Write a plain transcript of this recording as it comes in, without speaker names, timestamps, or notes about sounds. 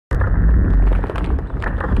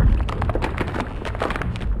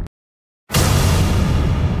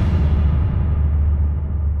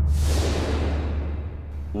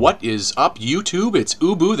What is up, YouTube? It's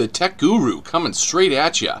Ubu the Tech Guru coming straight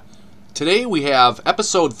at ya. Today we have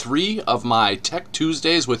episode 3 of my Tech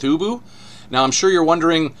Tuesdays with Ubu. Now I'm sure you're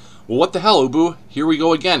wondering, well, what the hell, Ubu? Here we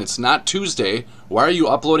go again. It's not Tuesday. Why are you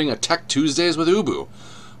uploading a Tech Tuesdays with Ubu?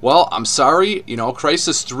 Well, I'm sorry.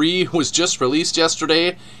 Crisis 3 was just released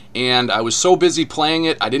yesterday, and I was so busy playing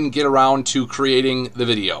it, I didn't get around to creating the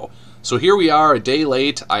video. So here we are, a day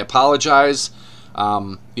late. I apologize.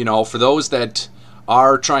 For those that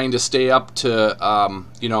are trying to stay up to,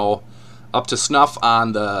 up to snuff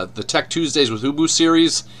on the Tech Tuesdays with Ubu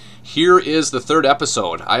series, here is the 3rd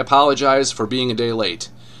episode. I apologize for being a day late.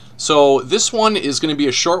 So this one is going to be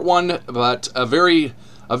a short one, but a very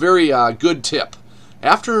good tip.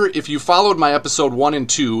 If you followed my episode 1 and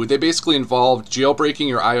 2, they basically involved jailbreaking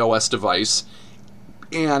your iOS device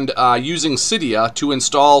and using Cydia to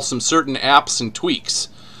install some certain apps and tweaks.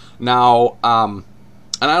 Now,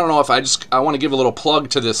 and I don't know if I want to give a little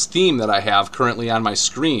plug to this theme that I have currently on my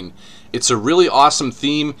screen. It's a really awesome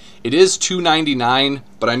theme. It is $2.99,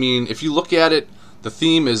 but I mean, if you look at it, the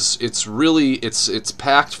theme is it's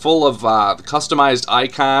packed full of customized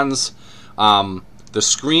icons. The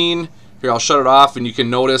screen here, I'll shut it off, and you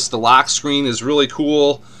can notice the lock screen is really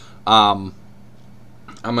cool. I'm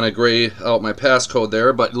gonna gray out my passcode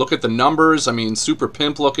there, but look at the numbers. I mean, super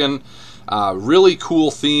pimp looking. Really cool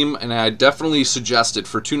theme, and I definitely suggest it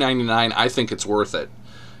for $2.99. I think it's worth it.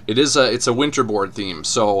 It's a winterboard theme,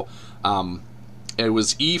 so it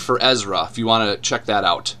was E for Ezra if you want to check that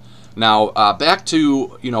out. Now back to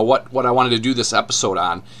what I wanted to do this episode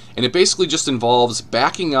on, and it basically just involves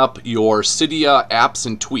backing up your Cydia apps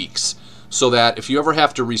and tweaks, so that if you ever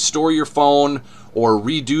have to restore your phone or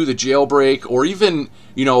redo the jailbreak, or even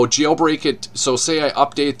jailbreak it, so say I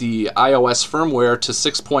update the iOS firmware to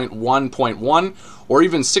 6.1.1 or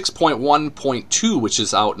even 6.1.2, which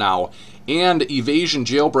is out now, and Evasion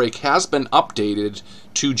Jailbreak has been updated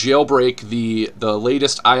to jailbreak the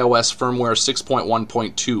latest iOS firmware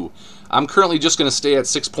 6.1.2. I'm currently just going to stay at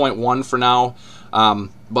 6.1 for now.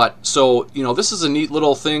 So this is a neat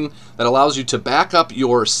little thing that allows you to back up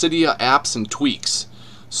your Cydia apps and tweaks.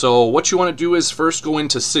 So what you want to do is first go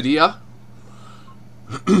into Cydia,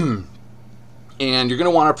 and you're going to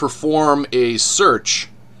want to perform a search,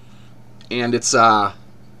 and it's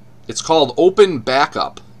called Open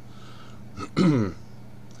Backup.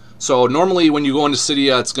 So normally when you go into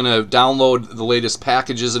Cydia, it's going to download the latest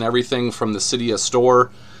packages and everything from the Cydia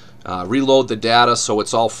store, reload the data so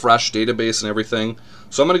it's all fresh database and everything.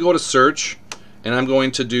 So I'm going to go to search, and I'm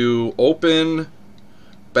going to do Open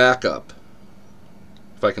Backup,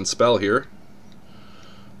 if I can spell here.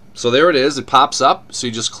 So there it is. It pops up. So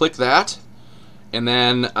you just click that, and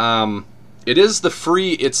then it is the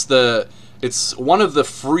free. It's one of the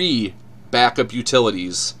free backup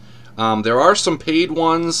utilities. There are some paid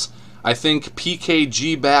ones. I think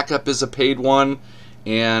PKG Backup is a paid one,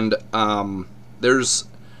 and there's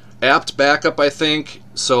Apt Backup, I think.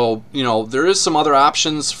 So there is some other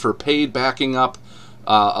options for paid backing up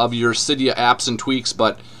of your Cydia apps and tweaks,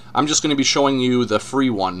 but I'm just going to be showing you the free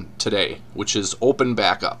one today, which is Open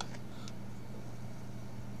Backup.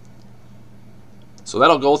 So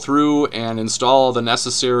that'll go through and install the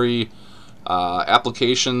necessary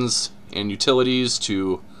applications and utilities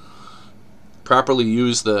to properly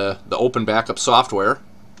use the Open Backup software.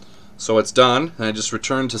 So it's done, and I just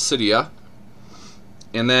return to Cydia.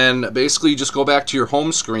 And then basically you just go back to your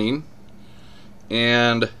home screen,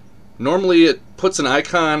 and normally it puts an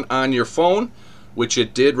icon on your phone, which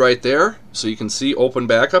it did right there. So you can see Open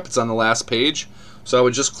Backup. It's on the last page. So I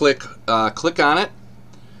would just click on it,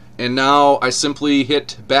 and now I simply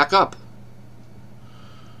hit Backup.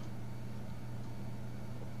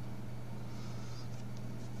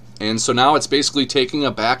 And so now it's basically taking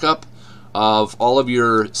a backup of all of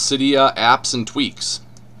your Cydia apps and tweaks.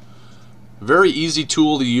 Very easy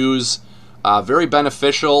tool to use, very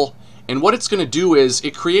beneficial. And what it's going to do is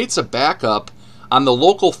it creates a backup on the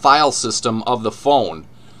local file system of the phone.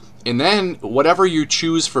 And then whatever you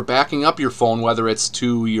choose for backing up your phone, whether it's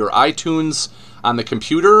to your iTunes on the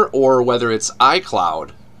computer or whether it's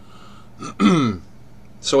iCloud.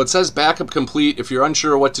 So it says backup complete. If you're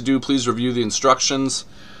unsure what to do, please review the instructions.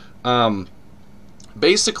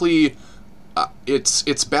 Basically,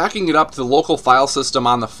 it's backing it up to the local file system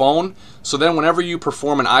on the phone. So then whenever you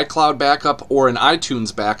perform an iCloud backup or an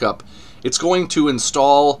iTunes backup, it's going to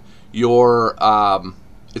install your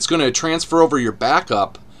it's going to transfer over your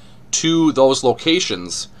backup to those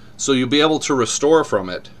locations, so you'll be able to restore from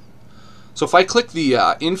it. So if I click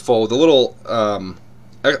the info, the little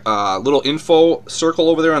info circle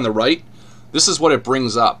over there on the right, this is what it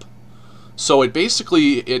brings up. So it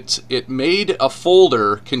basically it made a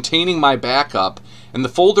folder containing my backup, and the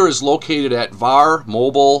folder is located at var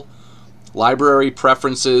mobile library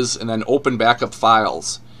preferences and then open backup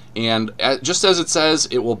files. And just as it says,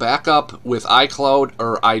 it will back up with iCloud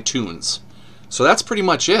or iTunes. So that's pretty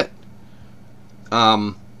much it.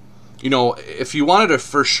 You know, if you wanted a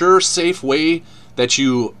for sure safe way that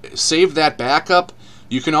you save that backup,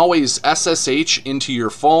 you can always SSH into your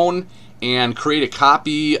phone and create a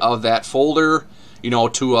copy of that folder, you know,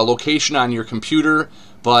 to a location on your computer.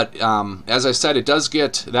 But as I said,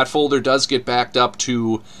 that folder does get backed up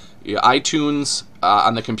to iTunes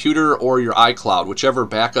on the computer or your iCloud, whichever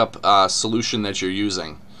backup solution that you're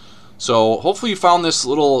using. So hopefully you found this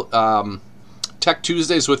little Tech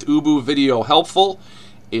Tuesdays with Ubu video helpful.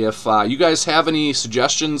 If you guys have any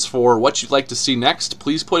suggestions for what you'd like to see next,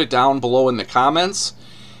 please put it down below in the comments.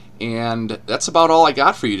 And that's about all I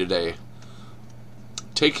got for you today.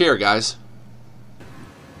 Take care, guys.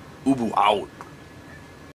 Ubu out.